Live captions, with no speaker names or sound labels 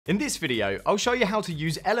In this video, I'll show you how to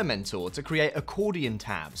use Elementor to create accordion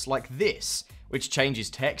tabs like this, which changes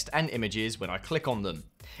text and images when I click on them.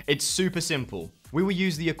 It's super simple. We will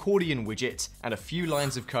use the accordion widget and a few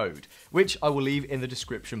lines of code, which I will leave in the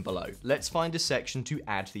description below. Let's find a section to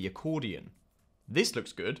add the accordion. This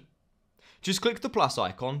looks good. Just click the plus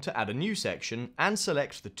icon to add a new section and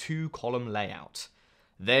select the 2-column layout.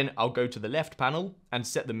 Then I'll go to the left panel and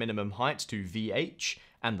set the minimum height to VH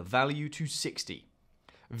and the value to 60.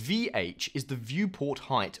 VH is the viewport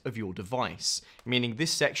height of your device, meaning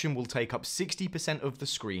this section will take up 60% of the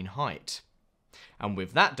screen height. And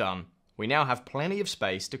with that done, we now have plenty of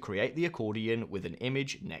space to create the accordion with an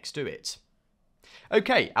image next to it.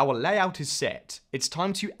 Okay, our layout is set. It's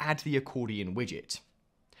time to add the accordion widget.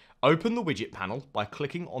 Open the widget panel by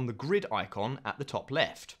clicking on the grid icon at the top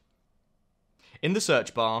left. In the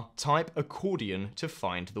search bar, type accordion to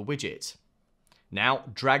find the widget. Now,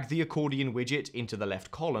 drag the accordion widget into the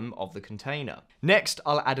left column of the container. Next,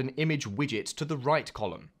 I'll add an image widget to the right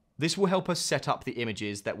column. This will help us set up the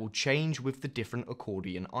images that will change with the different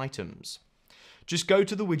accordion items. Just go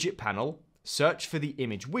to the widget panel, search for the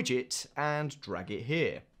image widget, and drag it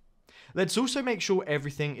here. Let's also make sure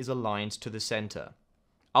everything is aligned to the center.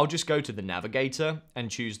 I'll just go to the navigator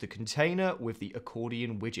and choose the container with the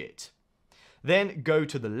accordion widget. Then go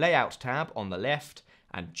to the layout tab on the left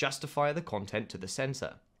and justify the content to the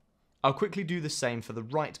center. I'll quickly do the same for the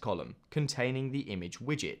right column, containing the image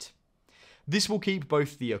widget. This will keep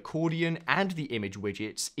both the accordion and the image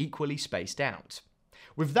widgets equally spaced out.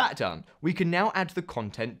 With that done, we can now add the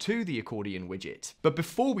content to the accordion widget. But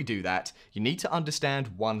before we do that, you need to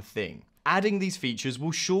understand one thing. Adding these features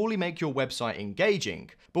will surely make your website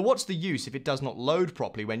engaging, but what's the use if it does not load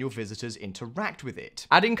properly when your visitors interact with it?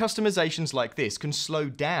 Adding customizations like this can slow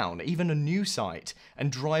down even a new site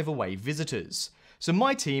and drive away visitors. So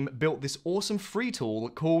my team built this awesome free tool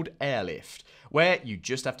called Airlift, where you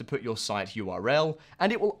just have to put your site URL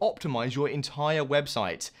and it will optimize your entire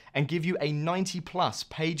website and give you a 90+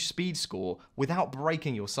 page speed score without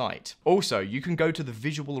breaking your site. Also, you can go to the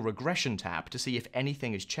visual regression tab to see if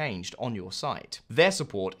anything has changed on your site. Their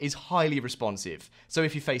support is highly responsive, so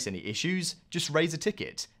if you face any issues, just raise a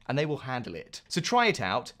ticket and they will handle it. So try it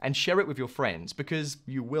out and share it with your friends because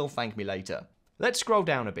you will thank me later. Let's scroll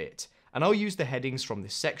down a bit, and I'll use the headings from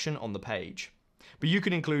this section on the page. But you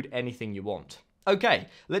can include anything you want. Okay,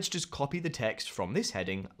 let's just copy the text from this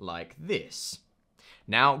heading like this.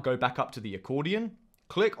 Now go back up to the accordion,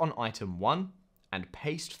 click on item 1, and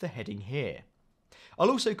paste the heading here.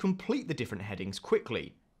 I'll also complete the different headings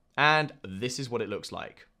quickly, and this is what it looks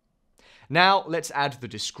like. Now let's add the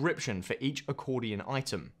description for each accordion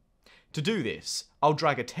item. To do this, I'll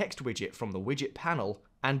drag a text widget from the widget panel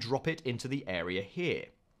and drop it into the area here.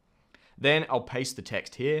 Then I'll paste the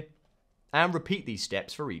text here, and repeat these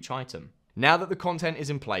steps for each item. Now that the content is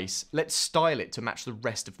in place, let's style it to match the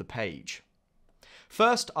rest of the page.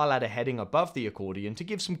 First, I'll add a heading above the accordion to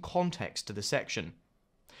give some context to the section.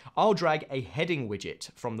 I'll drag a heading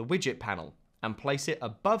widget from the widget panel and place it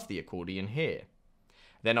above the accordion here.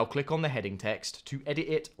 Then I'll click on the heading text to edit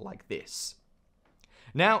it like this.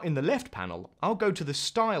 Now in the left panel, I'll go to the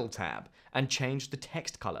Style tab and change the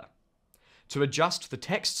text color. To adjust the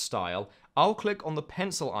text style, I'll click on the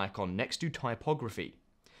pencil icon next to typography.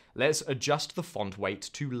 Let's adjust the font weight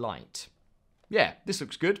to light. Yeah, this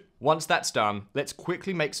looks good. Once that's done, let's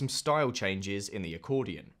quickly make some style changes in the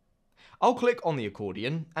accordion. I'll click on the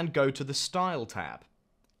accordion and go to the Style tab.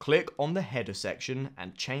 Click on the header section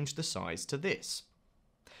and change the size to this.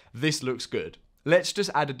 This looks good. Let's just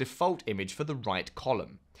add a default image for the right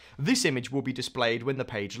column. This image will be displayed when the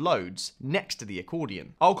page loads, next to the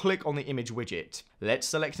accordion. I'll click on the image widget. Let's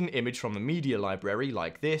select an image from the media library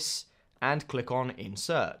like this, and click on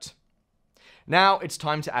Insert. Now it's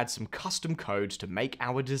time to add some custom code to make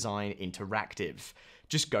our design interactive.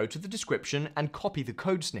 Just go to the description and copy the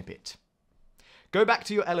code snippet. Go back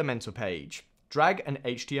to your Elementor page, drag an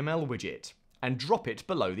HTML widget, and drop it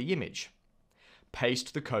below the image.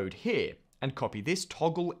 Paste the code here, and copy this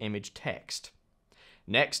toggle image text.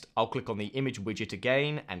 Next, I'll click on the image widget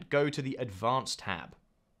again and go to the Advanced tab.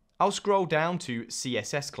 I'll scroll down to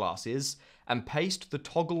CSS classes and paste the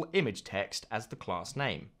toggle image text as the class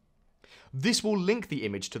name. This will link the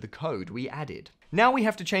image to the code we added. Now we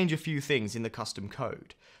have to change a few things in the custom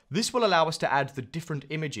code. This will allow us to add the different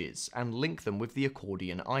images and link them with the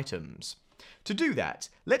accordion items. To do that,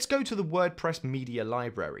 let's go to the WordPress media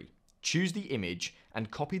library. Choose the image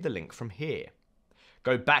and copy the link from here.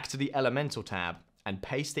 Go back to the Elementor tab and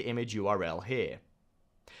paste the image URL here.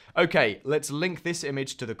 Okay, let's link this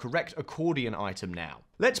image to the correct accordion item now.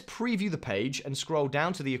 Let's preview the page and scroll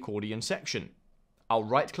down to the accordion section. I'll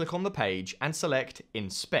right click on the page and select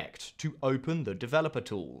Inspect to open the developer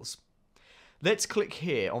tools. Let's click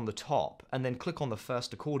here on the top and then click on the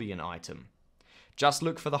first accordion item. Just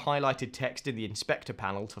look for the highlighted text in the inspector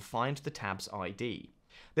panel to find the tab's ID.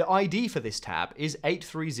 The ID for this tab is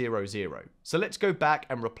 8300, so let's go back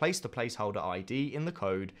and replace the placeholder ID in the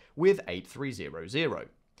code with 8300.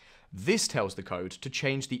 This tells the code to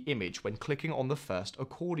change the image when clicking on the first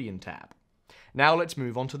accordion tab. Now let's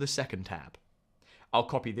move on to the second tab. I'll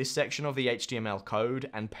copy this section of the HTML code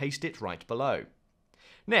and paste it right below.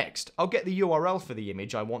 Next, I'll get the URL for the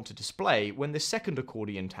image I want to display when the second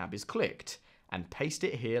accordion tab is clicked, and paste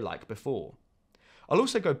it here like before. I'll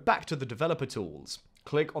also go back to the developer tools,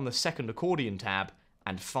 click on the second accordion tab,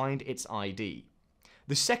 and find its ID.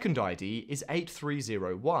 The second ID is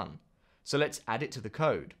 8301, so let's add it to the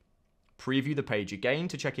code. Preview the page again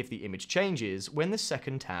to check if the image changes when the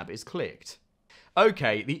second tab is clicked.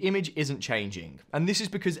 Okay, the image isn't changing, and this is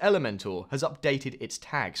because Elementor has updated its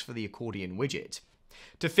tags for the accordion widget.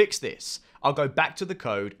 To fix this, I'll go back to the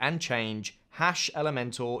code and change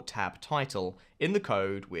 #Elementor tab title in the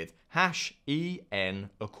code with #en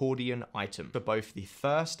accordion item for both the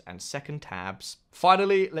first and second tabs.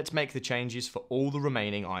 Finally, let's make the changes for all the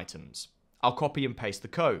remaining items. I'll copy and paste the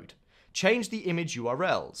code, change the image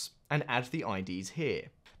URLs, and add the IDs here.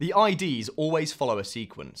 The IDs always follow a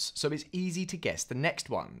sequence, so it's easy to guess the next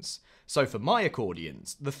ones. So for my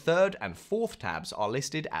accordions, the third and fourth tabs are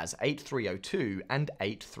listed as 8302 and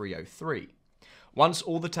 8303. Once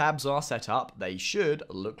all the tabs are set up, they should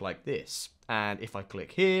look like this. And if I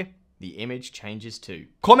click here, the image changes too.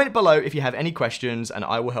 Comment below if you have any questions and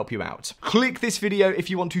I will help you out. Click this video if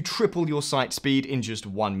you want to triple your site speed in just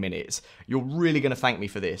 1 minute. You're really going to thank me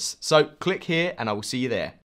for this. So click here and I will see you there.